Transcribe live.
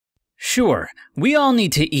Sure, we all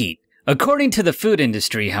need to eat. According to the food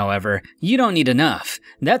industry, however, you don't need enough.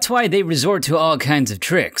 That's why they resort to all kinds of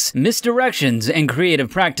tricks, misdirections, and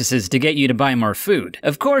creative practices to get you to buy more food.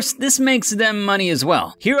 Of course, this makes them money as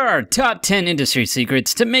well. Here are our top 10 industry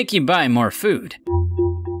secrets to make you buy more food.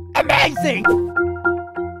 Amazing!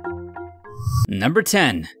 Number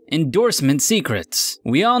 10. Endorsement secrets.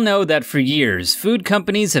 We all know that for years, food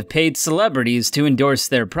companies have paid celebrities to endorse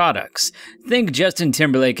their products. Think Justin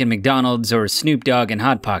Timberlake and McDonald's or Snoop Dogg and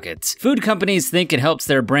Hot Pockets. Food companies think it helps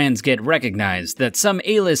their brands get recognized, that some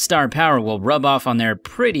A-list star power will rub off on their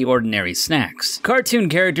pretty ordinary snacks. Cartoon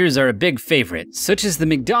characters are a big favorite, such as the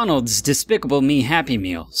McDonald's Despicable Me Happy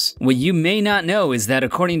Meals. What you may not know is that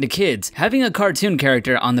according to kids, having a cartoon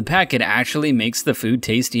character on the packet actually makes the food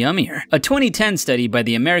taste yummier. A 2010 study by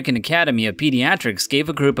the American Academy of Pediatrics gave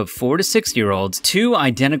a group of 4 to 6-year-olds 2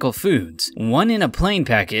 identical foods, one in a plain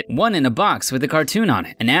packet, one in a box with a cartoon on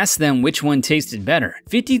it, and asked them which one tasted better.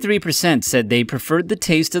 53% said they preferred the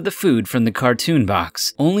taste of the food from the cartoon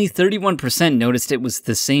box. Only 31% noticed it was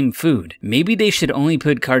the same food. Maybe they should only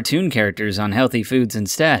put cartoon characters on healthy foods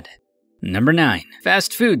instead. Number 9.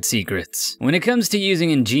 Fast food secrets. When it comes to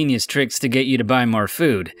using ingenious tricks to get you to buy more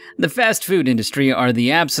food, the fast food industry are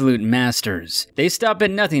the absolute masters. They stop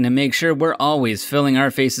at nothing to make sure we're always filling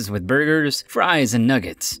our faces with burgers, fries, and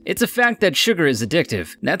nuggets. It's a fact that sugar is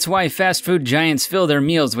addictive. That's why fast food giants fill their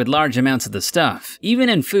meals with large amounts of the stuff, even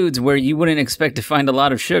in foods where you wouldn't expect to find a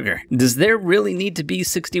lot of sugar. Does there really need to be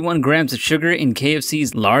 61 grams of sugar in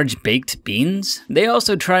KFC's large baked beans? They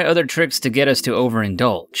also try other tricks to get us to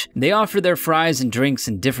overindulge. They offer their fries and drinks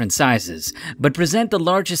in different sizes, but present the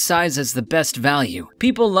largest size as the best value.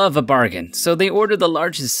 People love a bargain, so they order the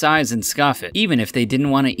largest size and scoff it, even if they didn't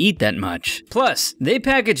want to eat that much. Plus, they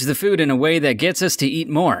package the food in a way that gets us to eat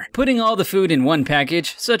more. Putting all the food in one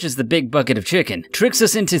package, such as the big bucket of chicken, tricks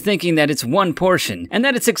us into thinking that it's one portion, and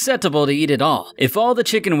that it's acceptable to eat it all. If all the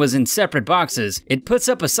chicken was in separate boxes, it puts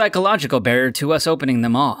up a psychological barrier to us opening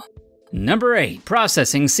them all. Number 8.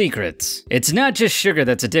 Processing secrets. It's not just sugar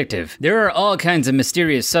that's addictive. There are all kinds of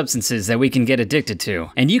mysterious substances that we can get addicted to,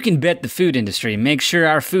 and you can bet the food industry makes sure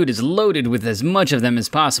our food is loaded with as much of them as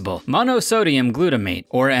possible. Monosodium glutamate,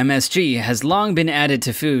 or MSG, has long been added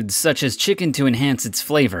to foods such as chicken to enhance its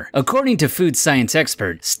flavor. According to food science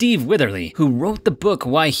expert Steve Witherly, who wrote the book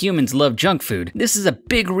Why Humans Love Junk Food, this is a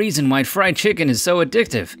big reason why fried chicken is so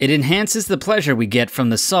addictive. It enhances the pleasure we get from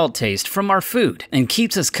the salt taste from our food, and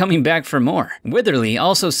keeps us coming back for more. Witherly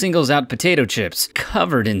also singles out potato chips,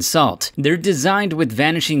 covered in salt. They're designed with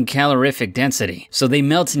vanishing calorific density, so they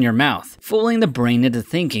melt in your mouth, fooling the brain into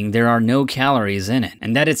thinking there are no calories in it,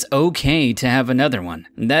 and that it's okay to have another one.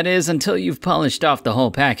 That is, until you've polished off the whole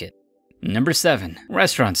packet. Number 7.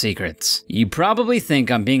 Restaurant secrets. You probably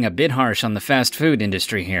think I'm being a bit harsh on the fast food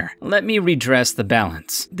industry here. Let me redress the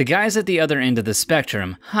balance. The guys at the other end of the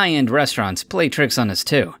spectrum, high-end restaurants, play tricks on us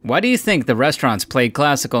too. Why do you think the restaurants play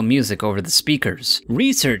classical music over the speakers?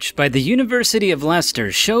 Research by the University of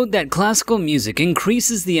Leicester showed that classical music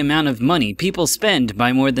increases the amount of money people spend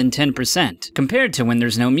by more than 10%, compared to when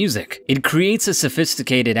there's no music. It creates a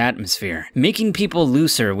sophisticated atmosphere, making people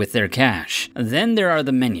looser with their cash. Then there are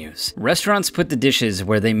the menus. Restaurants put the dishes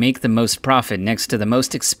where they make the most profit next to the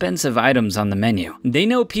most expensive items on the menu. They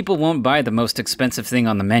know people won't buy the most expensive thing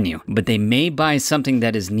on the menu, but they may buy something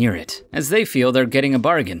that is near it, as they feel they're getting a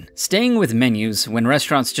bargain. Staying with menus when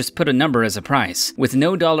restaurants just put a number as a price, with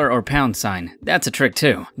no dollar or pound sign, that's a trick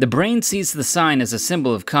too. The brain sees the sign as a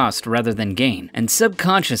symbol of cost rather than gain, and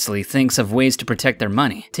subconsciously thinks of ways to protect their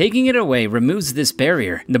money. Taking it away removes this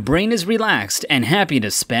barrier. The brain is relaxed and happy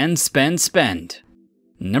to spend, spend, spend.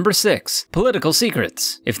 Number 6. Political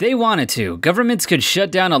secrets. If they wanted to, governments could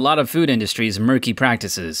shut down a lot of food industry's murky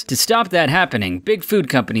practices. To stop that happening, big food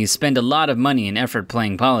companies spend a lot of money and effort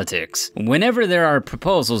playing politics. Whenever there are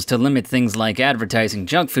proposals to limit things like advertising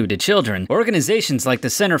junk food to children, organizations like the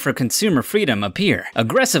Center for Consumer Freedom appear,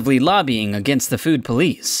 aggressively lobbying against the food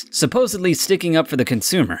police, supposedly sticking up for the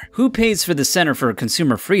consumer. Who pays for the Center for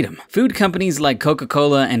Consumer Freedom? Food companies like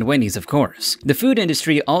Coca-Cola and Wendy's, of course. The food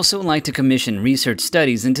industry also like to commission research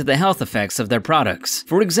studies into the health effects of their products.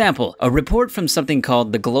 For example, a report from something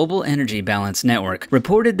called the Global Energy Balance Network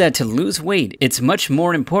reported that to lose weight, it's much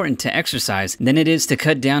more important to exercise than it is to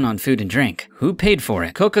cut down on food and drink. Who paid for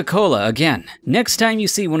it? Coca-Cola again. Next time you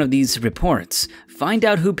see one of these reports, find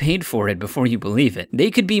out who paid for it before you believe it.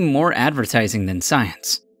 They could be more advertising than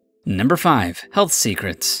science. Number 5. Health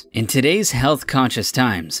secrets. In today's health-conscious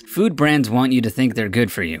times, food brands want you to think they're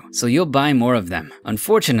good for you, so you'll buy more of them.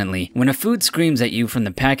 Unfortunately, when a food screams at you from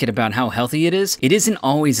the packet about how healthy it isn't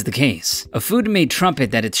always the case. A food may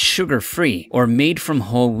trumpet that it's sugar-free or made from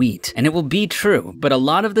whole wheat, and it will be true, but a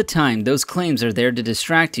lot of the time those claims are there to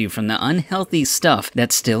distract you from the unhealthy stuff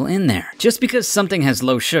that's still in there. Just because something has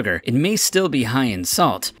low sugar, it may still be high in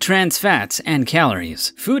salt, trans fats, and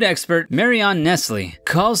calories. Food expert Marianne Nestle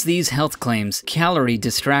calls these health claims calorie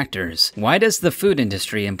distractors. Why does the food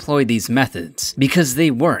industry employ these methods? Because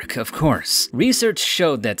they work, of course. Research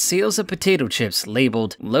showed that sales of potato chips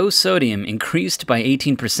labeled low sodium increased by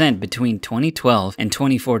 18% between 2012 and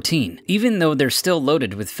 2014, even though they're still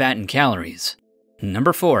loaded with fat and calories.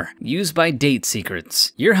 Number 4. Use by date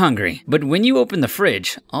secrets. You're hungry, but when you open the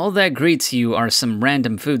fridge, all that greets you are some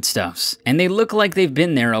random foodstuffs, and they look like they've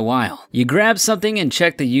been there a while. You grab something and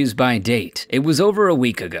check the use by date. It was over a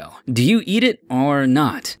week ago. Do you eat it or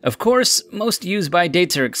not? Of course, most use by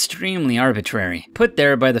dates are extremely arbitrary, put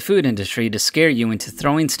there by the food industry to scare you into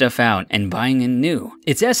throwing stuff out and buying in new.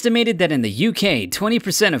 It's estimated that in the UK,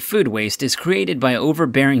 20% of food waste is created by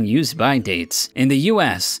overbearing use by dates. In the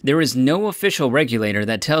US, there is no official regulator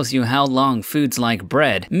that tells you how long foods like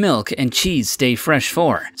bread, milk, and cheese stay fresh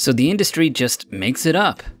for, so the industry just makes it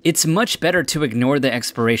up. It's much better to ignore the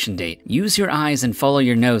expiration date. Use your eyes and follow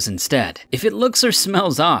your nose instead. If it looks or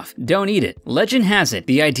smells off, don't eat it. Legend has it,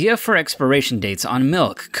 the idea for expiration dates on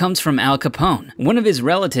milk comes from Al Capone. One of his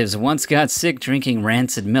relatives once got sick drinking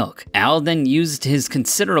rancid milk. Al then used his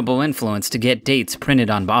considerable influence to get dates printed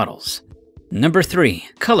on bottles. Number 3.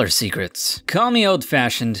 Color secrets. Call me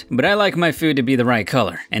old-fashioned, but I like my food to be the right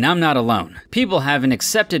color, and I'm not alone. People have an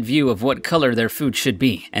accepted view of what color their food should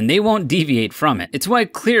be, and they won't deviate from it. It's why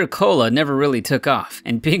clear cola never really took off,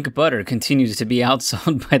 and pink butter continues to be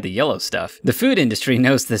outsold by the yellow stuff. The food industry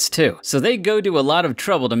knows this too, so they go to a lot of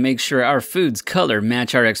trouble to make sure our food's color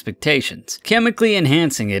match our expectations, chemically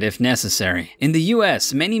enhancing it if necessary. In the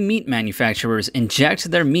US, many meat manufacturers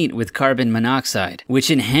inject their meat with carbon monoxide,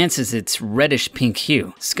 which enhances its reddish pink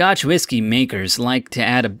hue. Scotch whiskey makers like to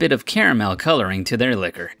add a bit of caramel coloring to their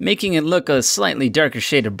liquor, making it look a slightly darker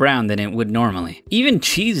shade of brown than it would normally. Even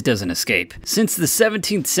cheese doesn't escape. Since the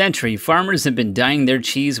 17th century, farmers have been dyeing their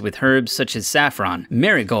cheese with herbs such as saffron,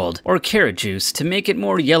 marigold, or carrot juice to make it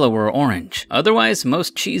more yellow or orange. Otherwise,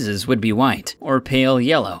 most cheeses would be white or pale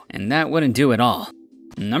yellow, and that wouldn't do it all.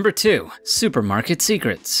 Number 2. Supermarket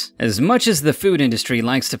secrets. As much as the food industry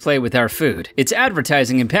likes to play with our food, it's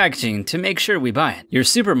advertising and packaging to make sure we buy it. Your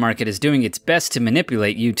supermarket is doing its best to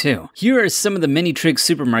manipulate you too. Here are some of the many tricks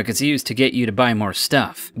supermarkets use to get you to buy more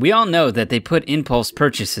stuff. We all know that they put impulse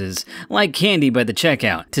purchases, like candy by the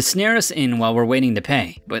checkout, to snare us in while we're waiting to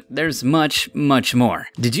pay. But there's much, much more.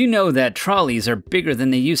 Did you know that trolleys are bigger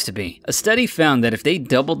than they used to be? A study found that if they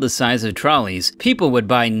doubled the size of trolleys, people would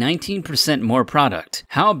buy 19% more product.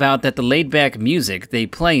 How about that the laid-back music they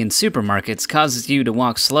play in supermarkets causes you to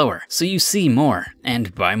walk slower, so you see more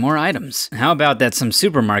and buy more items? How about that some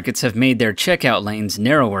supermarkets have made their checkout lanes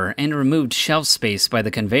narrower and removed shelf space by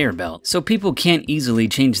the conveyor belt, so people can't easily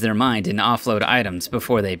change their mind and offload items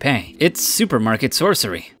before they pay? It's supermarket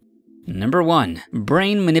sorcery. Number 1.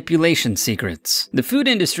 Brain manipulation secrets. The food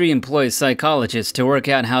industry employs psychologists to work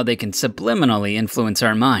out how they can subliminally influence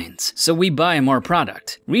our minds, so we buy more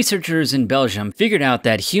product. Researchers in Belgium figured out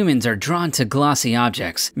that humans are drawn to glossy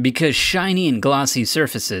objects because shiny and glossy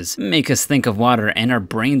surfaces make us think of water, and our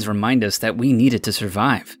brains remind us that we need it to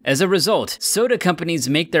survive. As a result, soda companies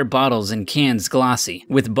make their bottles and cans glossy,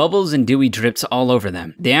 with bubbles and dewy drips all over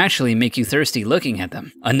them. They actually make you thirsty looking at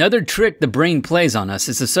them. Another trick the brain plays on us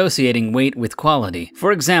is associating weight with quality.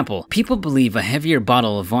 For example, people believe a heavier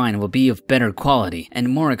bottle of wine will be of better quality and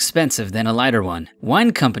more expensive than a lighter one.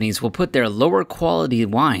 Wine companies will put their lower quality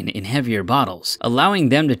wine in heavier bottles, allowing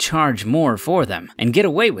them to charge more for them and get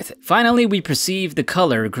away with it. Finally, we perceive the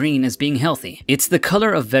color green as being healthy. It's the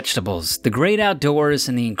color of vegetables, the great outdoors,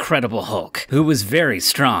 and the Incredible Hulk, who was very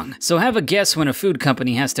strong. So have a guess when a food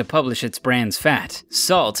company has to publish its brand's fat,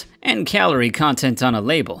 salt, and calorie content on a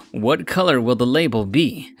label. What color will the label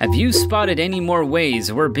be? Have you spotted any more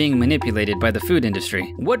ways we're being manipulated by the food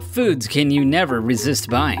industry? What foods can you never resist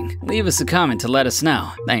buying? Leave us a comment to let us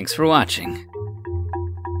know. Thanks for watching.